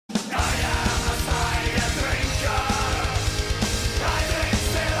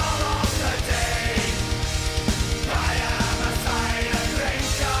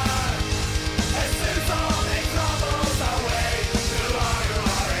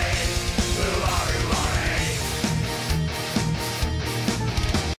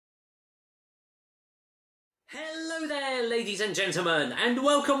ladies and gentlemen, and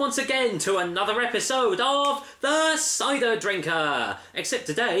welcome once again to another episode of the Cider Drinker. Except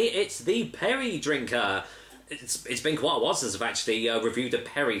today, it's the Perry Drinker. It's been quite a while since I've actually reviewed a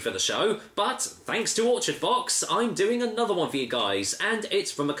Perry for the show, but thanks to Orchard Box, I'm doing another one for you guys, and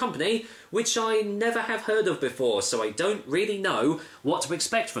it's from a company which I never have heard of before, so I don't really know what to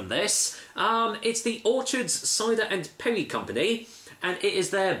expect from this. It's the Orchard's Cider and Perry Company, and it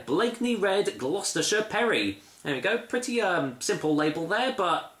is their Blakeney Red Gloucestershire Perry. There we go, pretty simple label there,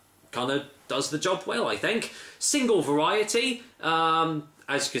 but kind of does the job well, I think. Single variety,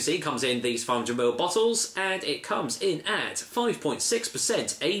 as you can see, comes in these 500ml bottles, and it comes in at 5.6%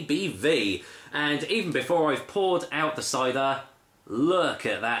 ABV. And even before I've poured out the cider, look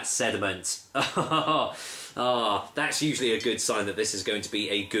at that sediment. That's usually a good sign that this is going to be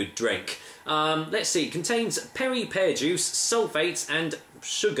a good drink. Let's see, contains Perry pear juice, sulfates, and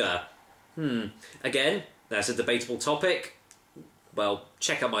sugar. Again, that's a debatable topic. Well,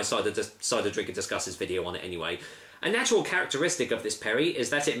 check out my Cider Drinker Discusses video on it anyway. A natural characteristic of this Perry is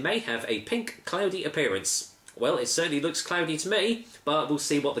that it may have a pink, cloudy appearance. Well, it certainly looks cloudy to me, but we'll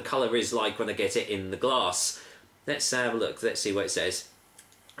see what the colour is like when I get it in the glass. Let's have a look. Let's see what it says.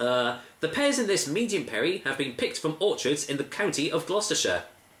 The pears in this medium Perry have been picked from orchards in the county of Gloucestershire.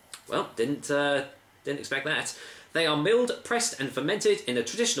 Well, didn't expect that. They are milled, pressed and fermented in a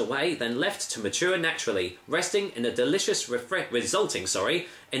traditional way, then left to mature naturally, resulting in a delicious,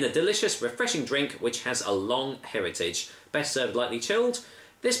 refreshing drink which has a long heritage. Best served lightly chilled.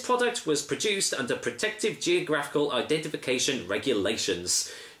 This product was produced under protective geographical identification regulations.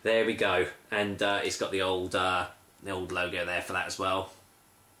 There we go, and it's got the old logo there for that as well.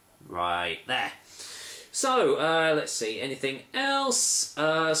 Right there. So, let's see, anything else?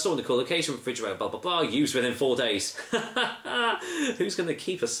 Stored in a cool location, refrigerator, blah blah blah, used within 4 days. Who's going to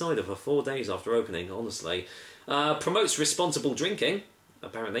keep a cider for 4 days after opening, honestly? Promotes responsible drinking,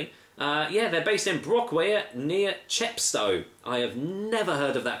 apparently. Yeah, they're based in Brockware, near Chepstow. I have never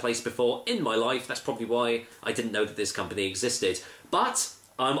heard of that place before in my life. That's probably why I didn't know that this company existed. But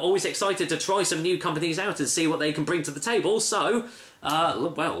I'm always excited to try some new companies out and see what they can bring to the table, so...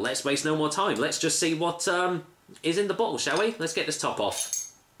 well, let's waste no more time. Let's just see what is in the bottle, shall we? Let's get this top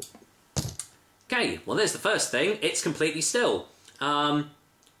off. Okay, well there's the first thing. It's completely still.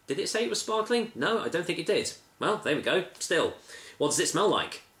 Did it say it was sparkling? No, I don't think it did. Well, there we go. Still. What does it smell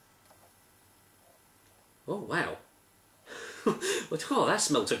like? Oh, wow. Oh, that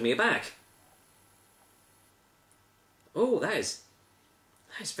smell took me aback. Oh, that is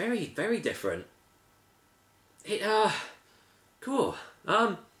very, very different. It, cool.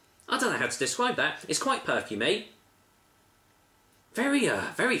 I don't know how to describe that. It's quite perfumey. Very,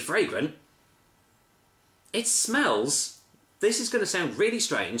 very fragrant. It smells... This is going to sound really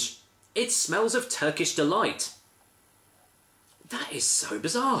strange. It smells of Turkish delight. That is so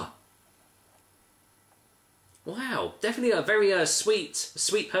bizarre. Wow, definitely a very sweet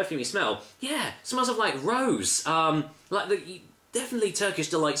perfumey smell. Yeah, smells of like rose. Definitely Turkish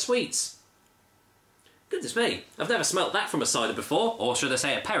delight sweets. Goodness me, I've never smelt that from a cider before, or should I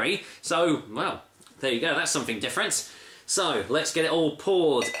say a Perry, so, well, there you go, that's something different. So, let's get it all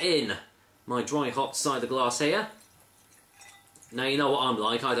poured in my dry hot cider glass here. Now, you know what I'm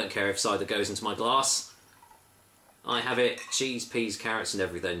like, I don't care if cider goes into my glass. I have it, cheese, peas, carrots and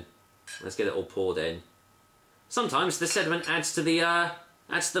everything. Let's get it all poured in. Sometimes the sediment adds to the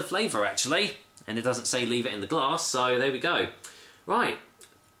flavour, actually, and it doesn't say leave it in the glass, so there we go. Right.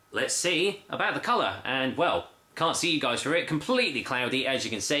 Let's see about the colour, and well, can't see you guys through it, completely cloudy as you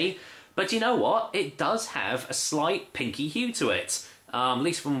can see, but you know what, it does have a slight pinky hue to it, at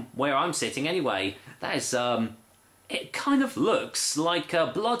least from where I'm sitting anyway. That is, it kind of looks like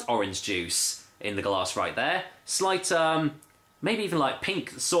blood orange juice in the glass right there. Slight, maybe even like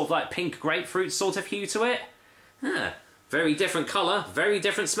pink, sort of like pink grapefruit sort of hue to it. Huh. Very different colour, very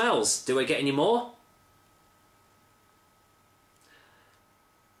different smells. Do I get any more?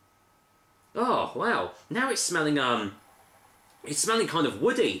 Oh, wow. Now it's smelling kind of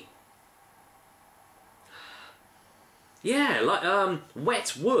woody. Yeah, like,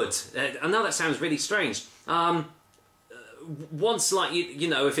 wet wood. I know that sounds really strange. Once, like, you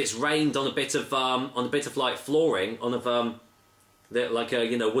know, if it's rained on a bit of like flooring, wooden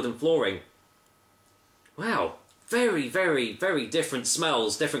flooring. Wow. Very, very, very different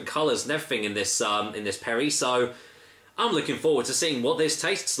smells, different colours and everything in this Perry, so... I'm looking forward to seeing what this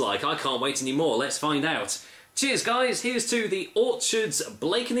tastes like. I can't wait anymore. Let's find out. Cheers, guys. Here's to the Orchard's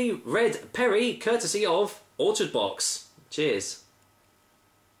Blakeney Red Perry, courtesy of Orchard Box. Cheers.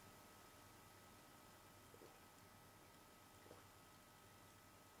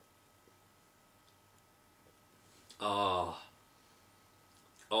 Oh.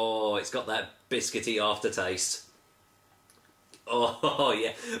 Oh, it's got that biscuity aftertaste. Oh,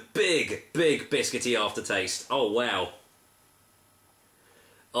 yeah. Big, big biscuity aftertaste. Oh, wow.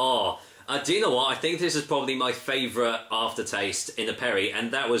 Oh, do you know what? I think this is probably my favourite aftertaste in a Perry,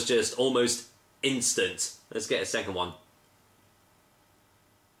 and that was just almost instant. Let's get a second one.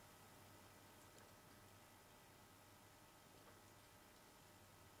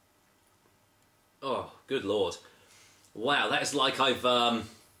 Oh, good lord. Wow, that's like I've,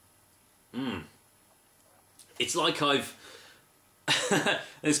 It's like I've...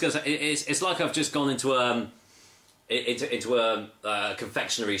 it's like I've just gone into a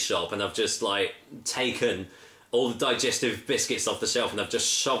confectionery shop and I've just, like, taken all the digestive biscuits off the shelf and I've just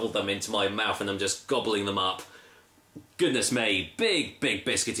shoveled them into my mouth and I'm just gobbling them up. Goodness me, big, big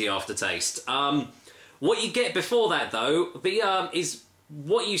biscuity aftertaste. What you get before that, though, is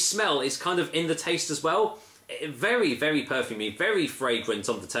what you smell is kind of in the taste as well. Very, very perfumey, very fragrant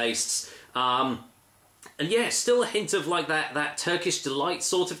on the tastes. And yeah, still a hint of like that Turkish delight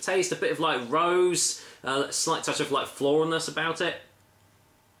sort of taste, a bit of like rose, a slight touch of like floralness about it.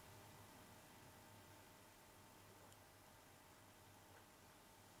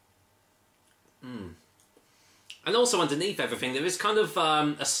 And also underneath everything, there is kind of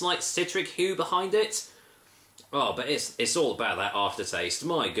a slight citric hue behind it. Oh, but it's all about that aftertaste.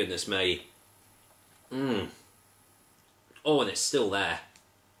 My goodness me. Oh, and it's still there.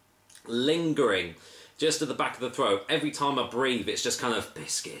 Lingering. Just at the back of the throat. Every time I breathe, it's just kind of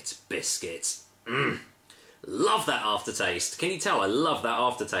biscuit, biscuit. Love that aftertaste. Can you tell I love that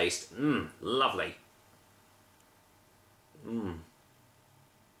aftertaste? Lovely.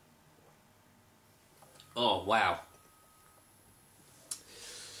 Oh, wow.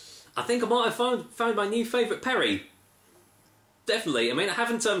 I think I might have found my new favourite Perry. Definitely. I mean, I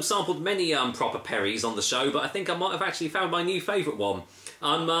haven't sampled many proper Perrys on the show, but I think I might have actually found my new favourite one.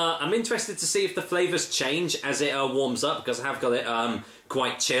 I'm interested to see if the flavours change as it warms up, because I have got it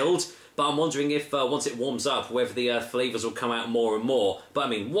quite chilled. But I'm wondering if once it warms up, whether the flavours will come out more and more. But I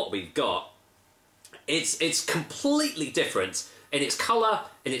mean, what we've got, it's completely different in its colour,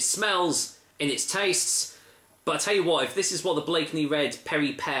 in its smells, in its tastes. But I tell you what, if this is what the Blakeney Red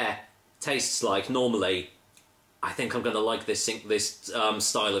Perry Pear tastes like normally, I think I'm going to like this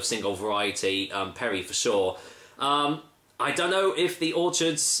style of single variety Perry for sure. I don't know if the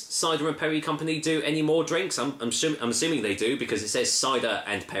Orchards Cider and Perry Company do any more drinks. I'm assuming they do because it says cider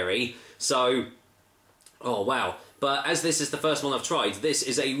and Perry. So, oh wow. But as this is the first one I've tried, this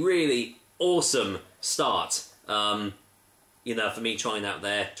is a really awesome start. You know, for me trying out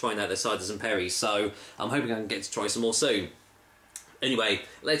their ciders and Perrys. So I'm hoping I can get to try some more soon. Anyway,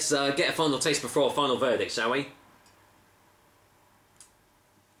 let's get a final taste before a final verdict, shall we?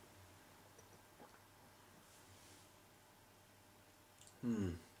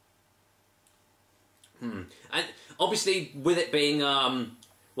 And obviously, with it being, well,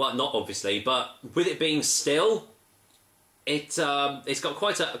 not obviously, but with it being still, it's got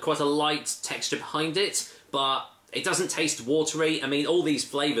quite a light texture behind it, but it doesn't taste watery. I mean, all these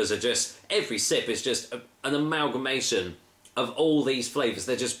flavours are just, every sip is just an amalgamation of all these flavours.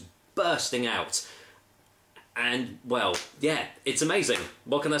 They're just bursting out. And, well, yeah, it's amazing.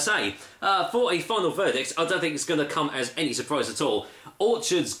 What can I say? For a final verdict, I don't think it's going to come as any surprise at all.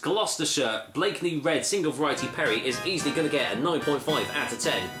 Orchard's Gloucestershire Blakeney Red Single Variety Perry is easily going to get a 9.5 out of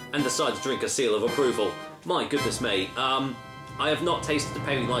 10, and the cider drinker seal of approval. My goodness me. I have not tasted a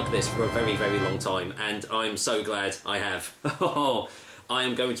Perry like this for a very, very long time, and I'm so glad I have. I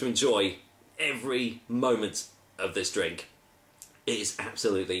am going to enjoy every moment of this drink. It is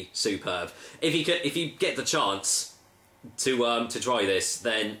absolutely superb. If you get the chance to try this,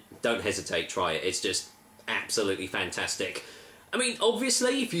 then don't hesitate, try it. It's just absolutely fantastic. I mean,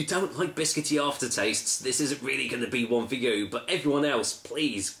 obviously, if you don't like biscuity aftertastes, this isn't really going to be one for you, but everyone else,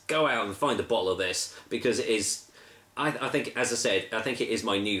 please go out and find a bottle of this, because it is, I think, as I said, I think it is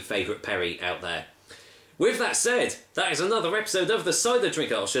my new favourite Perry out there. With that said, that is another episode of the Cider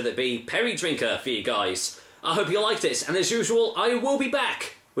Drinker, or should it be Perry Drinker for you guys. I hope you liked it, and as usual, I will be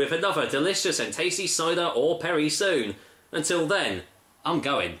back with another delicious and tasty cider or Perry soon. Until then, I'm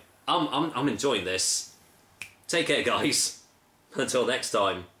going. I'm enjoying this. Take care, guys. Until next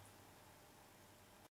time.